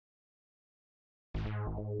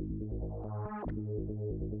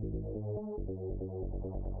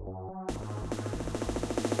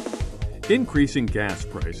Increasing gas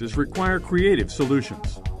prices require creative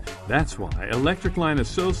solutions. That's why Electric Line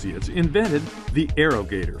Associates invented the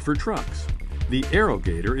Aerogator for trucks. The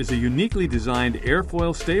Aerogator is a uniquely designed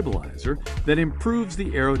airfoil stabilizer that improves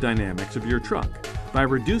the aerodynamics of your truck by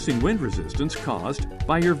reducing wind resistance caused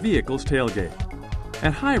by your vehicle's tailgate.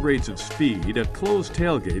 At high rates of speed, a closed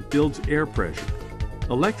tailgate builds air pressure.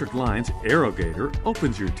 Electric Line's Aerogator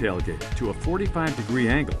opens your tailgate to a 45-degree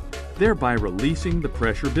angle, thereby releasing the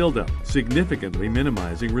pressure buildup, significantly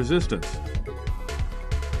minimizing resistance.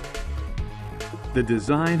 The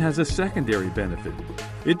design has a secondary benefit.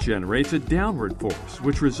 It generates a downward force,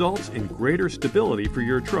 which results in greater stability for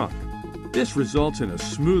your truck. This results in a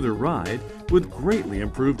smoother ride with greatly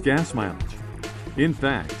improved gas mileage. In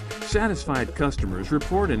fact, satisfied customers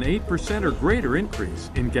report an 8% or greater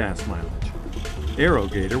increase in gas mileage.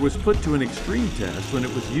 Aerogator was put to an extreme test when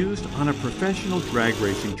it was used on a professional drag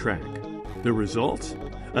racing track. The results?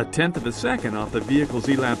 A tenth of a second off the vehicle's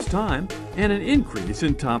elapsed time and an increase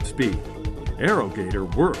in top speed. Aerogator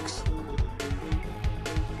works.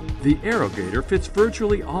 The Aerogator fits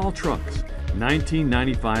virtually all trucks,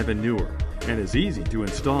 1995 and newer, and is easy to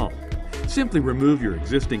install. Simply remove your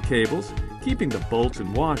existing cables, keeping the bolts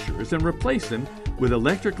and washers, and replace them with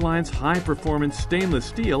Electric Line's high-performance stainless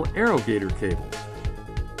steel Aerogator cables.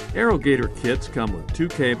 Aerogator kits come with 2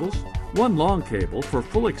 cables, 1 long cable for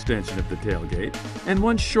full extension of the tailgate, and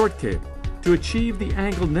 1 short cable to achieve the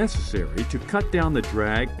angle necessary to cut down the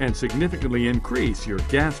drag and significantly increase your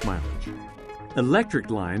gas mileage. Electric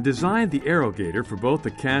Line designed the Aerogator for both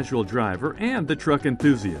the casual driver and the truck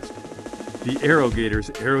enthusiast. The Aerogator's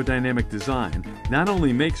aerodynamic design not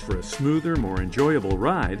only makes for a smoother, more enjoyable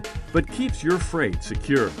ride, but keeps your freight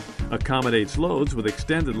secure, accommodates loads with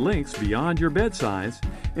extended lengths beyond your bed size,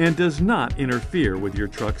 and does not interfere with your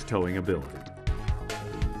truck's towing ability.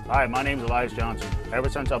 Hi, my name is Elias Johnson. Ever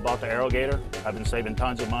since I bought the Aerogator, I've been saving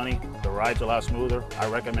tons of money. The ride's a lot smoother. I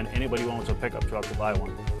recommend anybody who owns a pickup truck to buy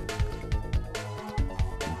one.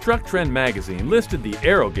 Truck Trend magazine listed the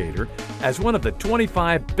Aerogator as one of the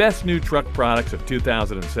 25 best new truck products of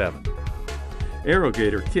 2007.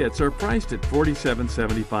 Aerogator kits are priced at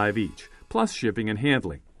 $47.75 each, plus shipping and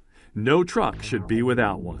handling. No truck should be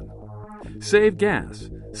without one. Save gas,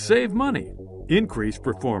 save money, increase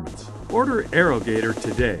performance. Order Aerogator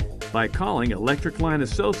today by calling Electric Line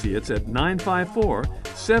Associates at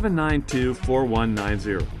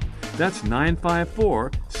 954-792-4190. That's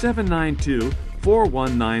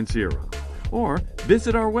 954-792-4190. Or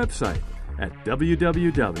visit our website at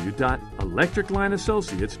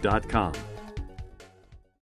www.electriclineassociates.com.